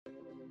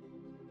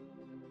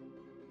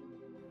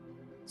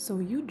So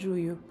you drew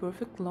your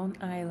perfect long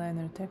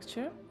eyeliner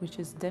texture, which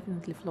is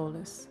definitely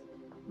flawless.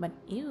 But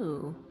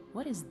ew,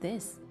 what is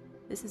this?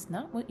 This is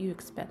not what you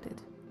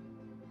expected.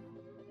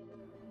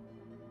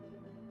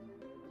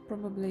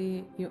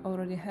 Probably you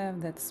already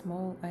have that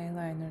small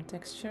eyeliner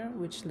texture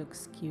which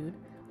looks cute,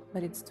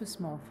 but it's too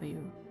small for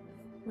you.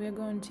 We are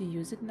going to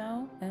use it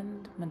now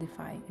and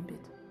modify a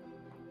bit.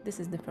 This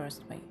is the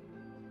first way.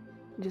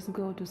 Just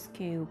go to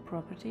Scale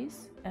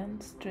Properties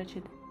and stretch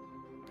it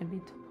a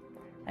bit.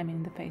 I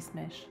mean the face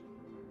mesh.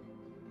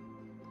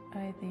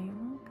 I think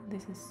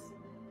this is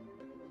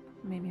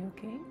maybe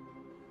okay.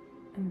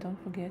 And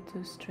don't forget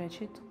to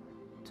stretch it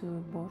to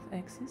both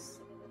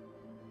axes.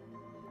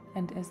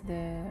 And as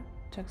the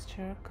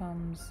texture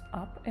comes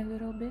up a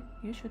little bit,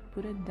 you should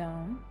put it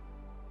down.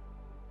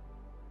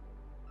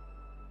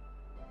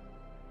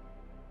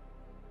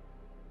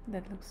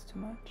 That looks too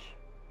much.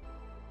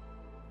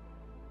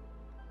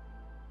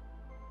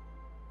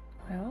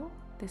 Well,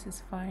 this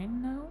is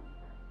fine now,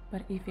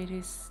 but if it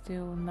is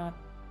still not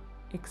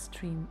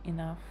extreme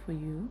enough for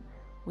you,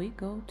 we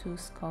go to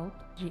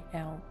Sculpt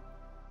GL.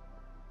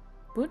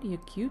 Put your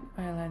cute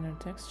eyeliner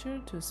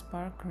texture to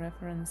Spark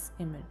reference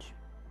image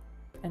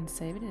and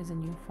save it as a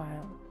new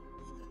file.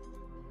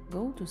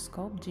 Go to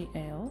Sculpt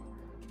GL,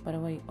 by the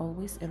way,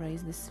 always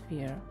erase the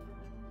sphere.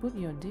 Put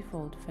your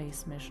default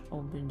face mesh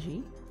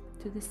OBG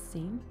to the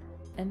scene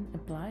and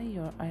apply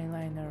your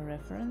eyeliner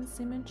reference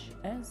image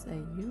as a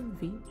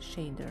UV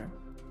shader.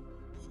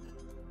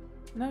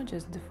 Now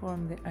just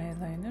deform the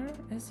eyeliner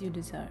as you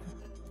desire.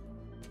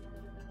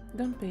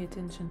 Don't pay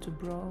attention to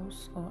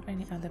brows or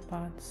any other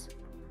parts.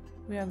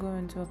 We are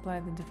going to apply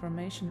the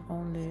deformation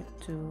only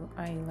to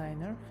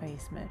eyeliner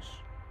face mesh.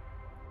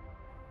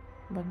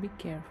 But be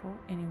careful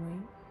anyway.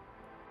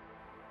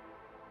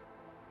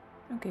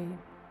 Okay,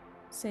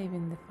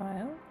 saving the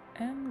file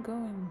and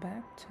going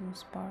back to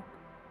Spark.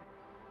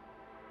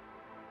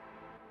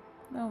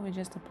 Now we're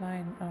just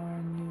applying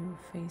our new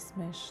face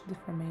mesh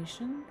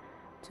deformation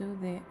to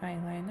the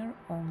eyeliner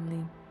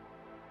only.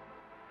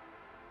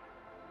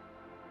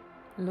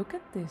 Look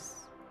at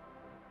this!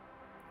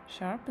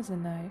 Sharp as a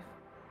knife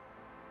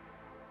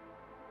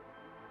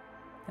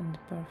and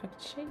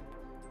perfect shape.